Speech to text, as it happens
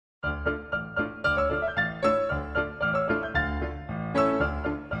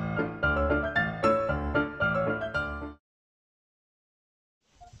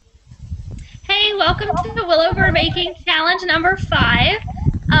Welcome to the Willow Bird Baking Challenge number 5.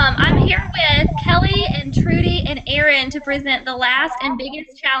 I'm here with Kelly and Trudy and Aaron to present the last and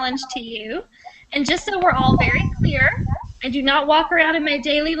biggest challenge to you. And just so we're all very clear, I do not walk around in my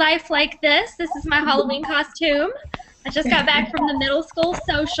daily life like this. This is my Halloween costume. I just got back from the middle school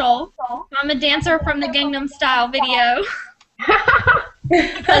social. I'm a dancer from the Gangnam Style video.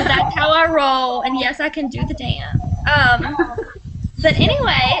 Because that's how I roll, and yes, I can do the dance. But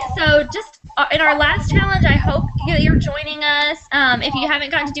anyway, so just in our last challenge, I hope you're joining us if you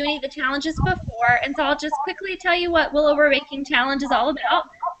haven't gotten to do any of the challenges before. And so I'll just quickly tell you what Willow Bird Baking Challenge is all about.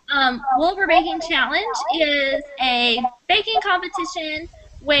 Willow Bird Baking Challenge is a baking competition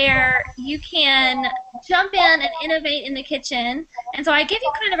where you can jump in and innovate in the kitchen. And so I give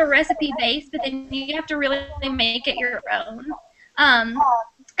you kind of a recipe base, but then you have to really make it your own.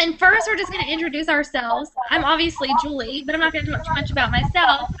 And first, we're just going to introduce ourselves. I'm obviously Julie, but I'm not going to talk too much about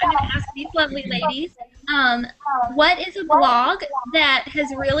myself. I'm going to ask these lovely ladies, what is a blog that has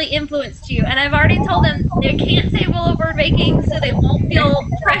really influenced you? And I've already told them they can't say Willow Bird Baking, so they won't feel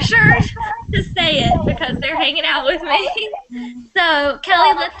pressured to say it because they're hanging out with me. So,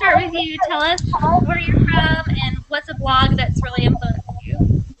 Kelly, let's start with you. Tell us where you're from and what's a blog that's really influenced you.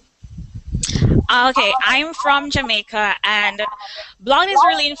 Okay, I'm from Jamaica, and blogging has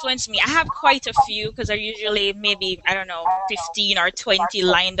really influenced me. I have quite a few because I usually maybe, I don't know, 15 or 20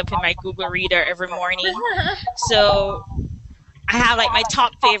 lined up in my Google Reader every morning. So I have like my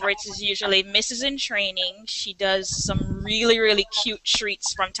top favorites is usually Mrs. in Training. She does some really, really cute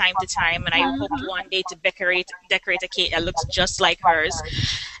treats from time to time, and I hope one day to decorate a cake that looks just like hers.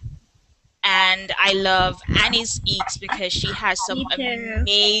 And I love Annie's Eats because she has some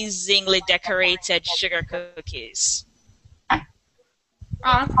amazingly decorated sugar cookies.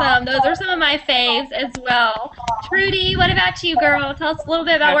 Awesome. Those are some of my faves as well. Trudy, what about you, girl? Tell us a little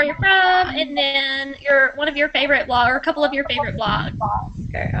bit about where you're from and then one of your favorite blogs or a couple of your favorite blogs.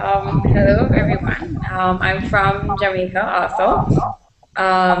 Okay. Hello, everyone. I'm from Jamaica also.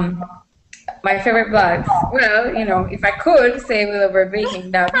 My favorite blogs. Well, you know, if I could say Willow Bird Baking,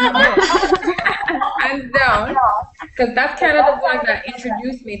 that would be hands down, because that's kind of the blog that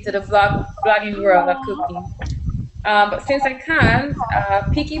introduced me to the blogging world of cooking. But since I can,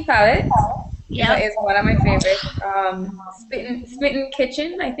 Picky Palette is one of my favorites. Smitten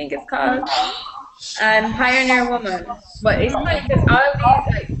Kitchen, I think it's called, and Pioneer Woman. But it's funny because all of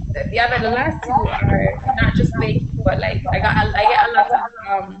these, like the last two are not just baking, but like I get a lot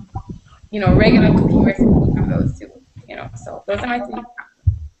of you know, regular cooking recipes from those too. You know, so those are my two.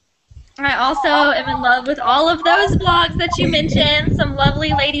 I also am in love with all of those blogs that you mentioned. Some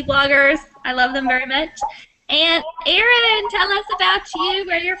lovely lady bloggers. I love them very much. And Erin, tell us about you,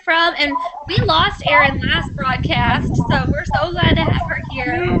 where you're from. And we lost Erin last broadcast, so we're so glad to have her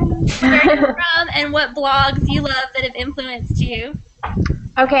here. Where you're from and what blogs you love that have influenced you.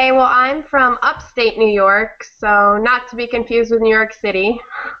 Okay, well, I'm from upstate New York, so not to be confused with New York City.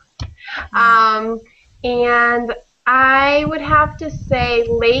 And I would have to say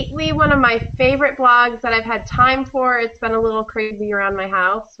lately one of my favorite blogs that I've had time for, it's been a little crazy around my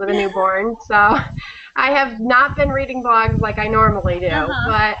house with a newborn, so I have not been reading blogs like I normally do,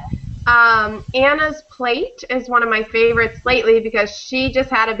 but Anna's Plate is one of my favorites lately because she just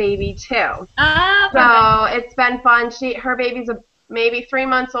had a baby too. So it's been fun. Her baby's maybe 3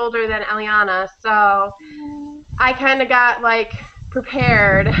 months older than Eliana, so I kind of got like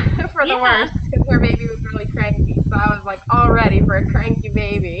prepared for the worst because her baby was really cranky, so I was like all ready for a cranky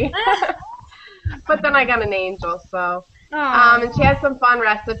baby. But then I got an angel, so and she has some fun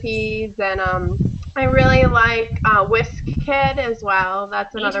recipes, and I really like Whisk Kid as well.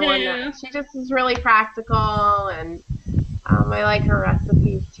 That's another one that she just is really practical, and I like her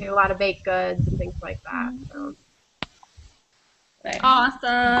recipes too, a lot of baked goods and things like that. So.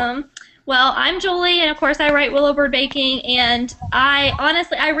 Awesome. Well, I'm Julie, and of course I write Willow Bird Baking, and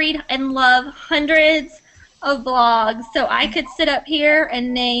I read and love hundreds of blogs, so I could sit up here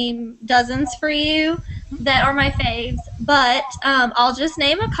and name dozens for you that are my faves, but I'll just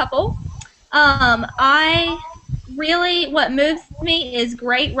name a couple. What moves me is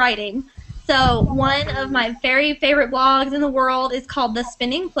great writing. So one of my very favorite blogs in the world is called The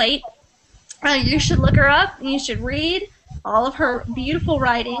Spinning Plate. You should look her up, and you should read all of her beautiful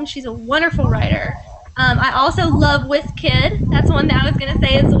writing. She's a wonderful writer. I also love Whisk Kid. That's one that I was going to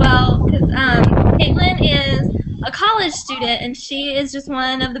say as well, because Caitlin is a college student, and she is just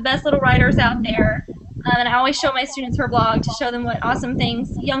one of the best little writers out there. And I always show my students her blog to show them what awesome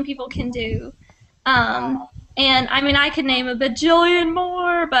things young people can do. And I mean, I could name a bajillion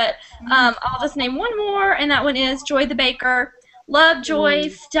more, but I'll just name one more, and that one is Joy the Baker. love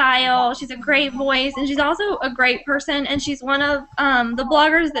Joy's style. She's a great voice, and she's also a great person, and she's one of the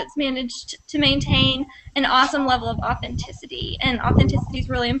bloggers that's managed to maintain an awesome level of authenticity, and authenticity is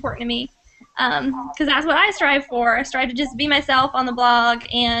really important to me because that's what I strive for. I strive to just be myself on the blog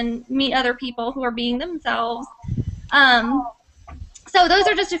and meet other people who are being themselves. So those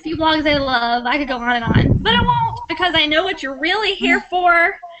are just a few blogs I love. I could go on and on, but I won't because I know what you're really here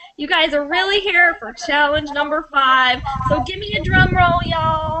for. You guys are really here for challenge number 5. So give me a drum roll,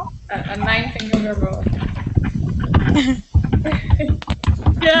 y'all. A 9-finger drum roll.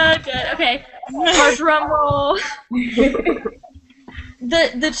 Good, good. Okay. Our drum roll.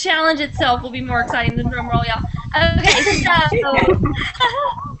 The challenge itself will be more exciting than drum roll, y'all. Okay, so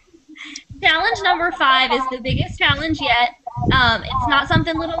challenge number 5 is the biggest challenge yet. It's not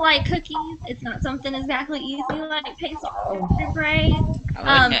something little like cookies. It's not something exactly easy like pastry or bread.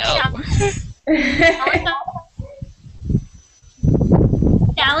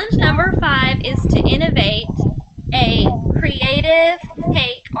 Challenge number 5 is to innovate a creative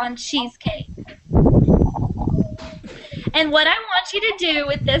take on cheesecake. And what I want you to do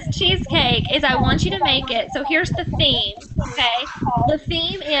with this cheesecake is I want you to make it. So here's the theme, okay? The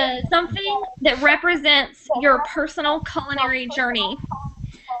theme is something that represents your personal culinary journey.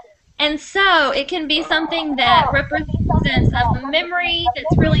 And so it can be something that represents a memory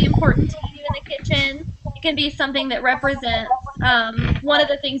that's really important to you in the kitchen. It can be something that represents one of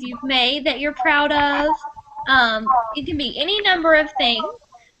the things you've made that you're proud of. It can be any number of things.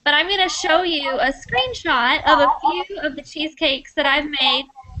 But I'm going to show you a screenshot of a few of the cheesecakes that I've made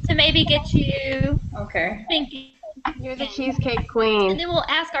to maybe get you thinking. You're the cheesecake queen. And then we'll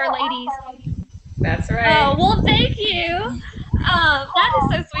ask our ladies. That's right. Oh, well, thank you. That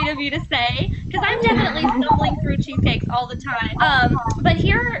is so sweet of you to say, because I'm definitely stumbling through cheesecakes all the time. But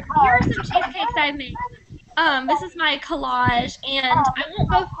here are some cheesecakes I've made. This is my collage, and I won't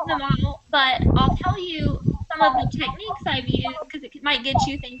go through them all, but I'll tell you some of the techniques I've used because it might get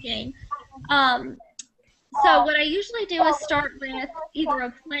you thinking. So what I usually do is start with either a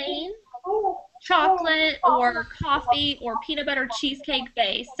plain chocolate or coffee or peanut butter cheesecake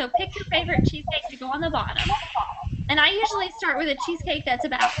base. So pick your favorite cheesecake to go on the bottom. And I usually start with a cheesecake that's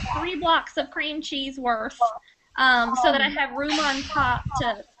about 3 blocks of cream cheese worth so that I have room on top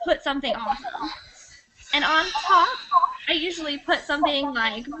to put something awesome. And on top, I usually put something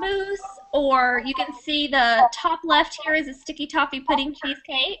like mousse, or you can see the top left here is a sticky toffee pudding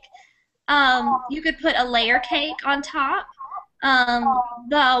cheesecake. You could put a layer cake on top.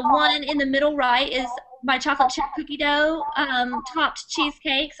 The one in the middle right is my chocolate chip cookie dough topped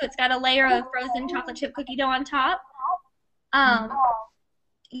cheesecake, so it's got a layer of frozen chocolate chip cookie dough on top.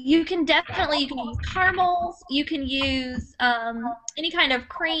 You can use caramels. You can use any kind of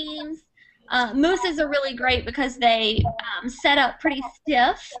creams. Mousses are really great because they set up pretty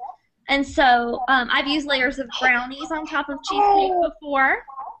stiff, and so I've used layers of brownies on top of cheesecake before.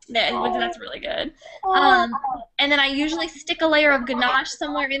 That's really good. And then I usually stick a layer of ganache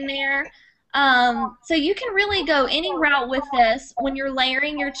somewhere in there. So you can really go any route with this when you're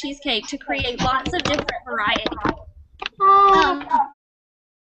layering your cheesecake to create lots of different varieties.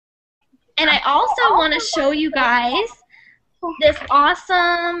 And I also want to show you guys this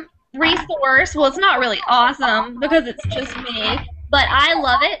awesome resource. Well, it's not really awesome because it's just me, but I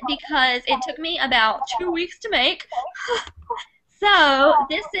love it because it took me about 2 weeks to make. So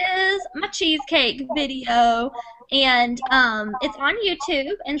this is my cheesecake video, and it's on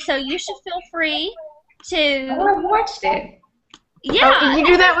YouTube, and so you should feel free to... Oh, I've watched it. Yeah. Oh, did you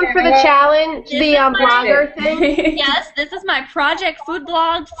do that one for the challenge, the blogger thing? Yes, this is my Project Food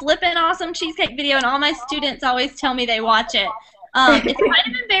Blog flippin' awesome cheesecake video, and all my students always tell me they watch it. It's kind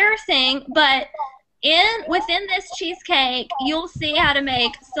of embarrassing, but within this cheesecake, you'll see how to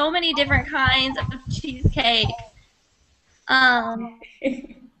make so many different kinds of cheesecake.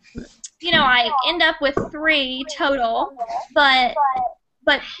 You know, I end up with 3 total, but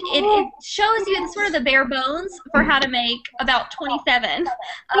it shows you sort of the bare bones for how to make about 27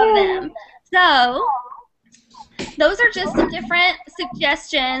 of them. So those are just some different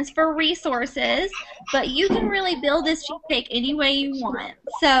suggestions for resources, but you can really build this cheesecake any way you want.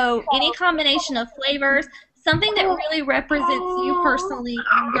 So any combination of flavors, something that really represents you personally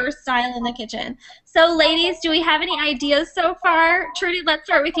and your style in the kitchen. So ladies, do we have any ideas so far? Trudy, let's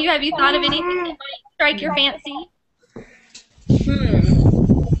start with you. Have you thought of anything that might strike your fancy? This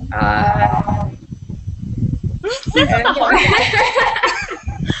is the hard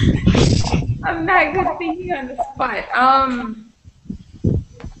I'm not good thinking on the spot.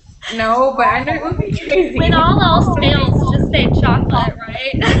 No, but I know it would be crazy. When all else fails, just say chocolate,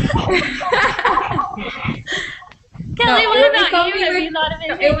 right? Kelly, No, what it will be about you? something Have with, you thought of no,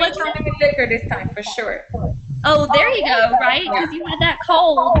 anything it will be like that? something with liquor this time for sure. Oh, there you go, right? Yeah. Because you had that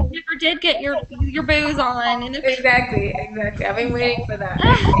cold. You never did get your booze on. And Exactly. I've been waiting for that.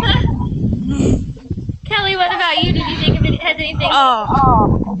 Kelly, what about you? Did you think of it? Has anything?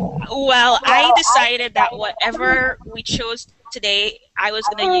 Oh, well, I decided that whatever we chose today, I was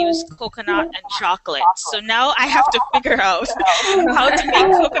gonna use coconut and chocolate. So now I have to figure out how to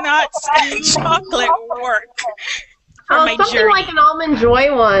make coconuts and chocolate work for my Something journey. like an almond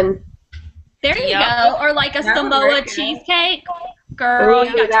joy one. There you Yep. go. Or like a That would Samoa work, yeah. cheesecake. Girl,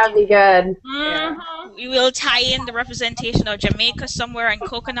 you Ooh, got that'd be good. Mhm. We will tie in the representation of Jamaica somewhere and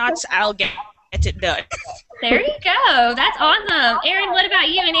coconuts. I'll get it done. There you go. That's awesome. Erin, what about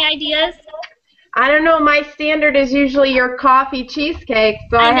you? Any ideas? I don't know. My standard is usually your coffee cheesecake,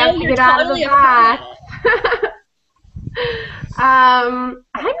 so I I know have to you're get out of totally the a pro at box. I'm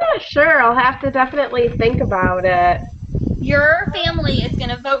not sure. I'll have to definitely think about it. Your family is going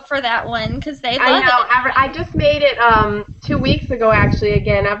to vote for that one because they I love know. it. I just made it 2 weeks ago, actually.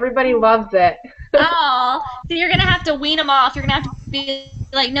 Again, everybody loves it. Oh, so you're going to have to wean them off. You're going to have to be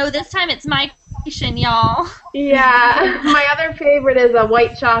like, no, this time it's my creation, y'all. Yeah. My other favorite is a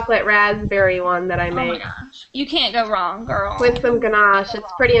white chocolate raspberry one that I Oh my made gosh. You can't go wrong, girl. with some ganache.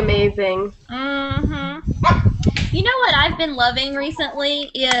 It's pretty amazing. Mm-hmm. You know what I've been loving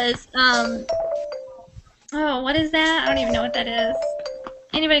recently is, oh, what is that? I don't even know what that is.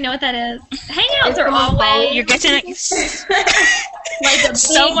 Anybody know what that is? Hangouts are always You're getting like a big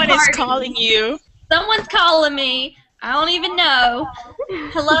someone is party. calling you. Someone's calling me. I don't even know.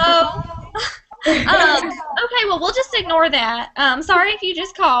 Hello? Okay, well, we'll just ignore that. Sorry if you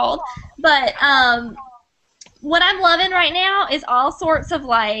just called. But what I'm loving right now is all sorts of,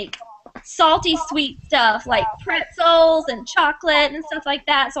 like, salty sweet stuff, like pretzels and chocolate and stuff like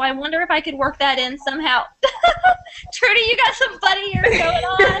that. So I wonder if I could work that in somehow. Trudy, you got some funny ears going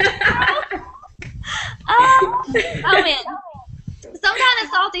on. Oh, man. Some kind of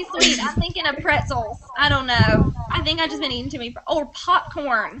salty sweet. I'm thinking of pretzels. I don't know. I think I've just been eating too many. Or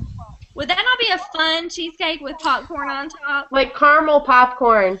popcorn. Would that not be a fun cheesecake with popcorn on top? Like caramel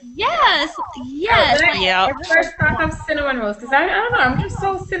popcorn. Yes. Yes. Yeah. I first thought of cinnamon rolls because I don't know. I'm just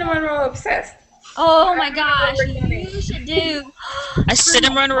so cinnamon roll obsessed. Oh my gosh. You should do. A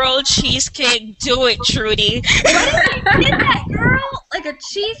cinnamon roll cheesecake. Do it, Trudy. What if you did that, girl? Like a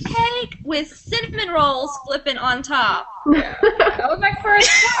cheesecake with cinnamon rolls flipping on top. Yeah. That was my first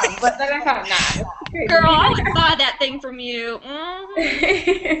thought, but then I thought, nah. Girl, I would buy that thing from you.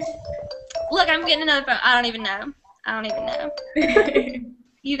 Mhm. Look, I'm getting another phone. I don't even know.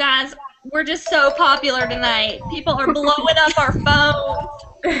 You guys, we're just so popular tonight. People are blowing up our phones.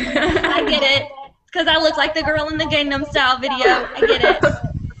 I get it. Because I look like the girl in the Gangnam Style video. I get it.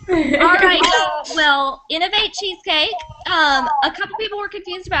 All right, well, Innovate Cheesecake. A couple people were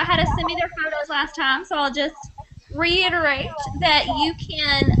confused about how to send me their photos last time, so I'll just reiterate that you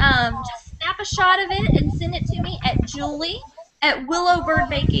can just snap a shot of it and send it to me at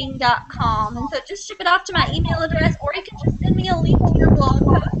julie@willowbirdbaking.com. And so just ship it off to my email address, or you can just send me a link to your blog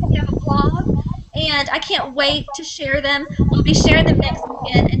post if you have a blog. And I can't wait to share them. We'll be sharing them next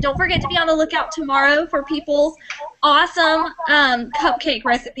weekend. And don't forget to be on the lookout tomorrow for people's awesome cupcake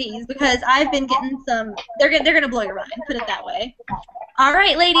recipes, because I've been getting some. They're gonna blow your mind. Put it that way. All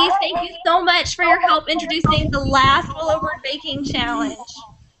right, ladies. Thank you so much for your help introducing the last Willow Bird Baking Challenge.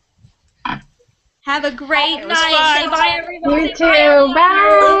 Have a great was night. fun. Say bye, everybody. You too.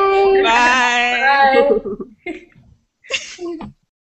 Bye. Bye. Bye.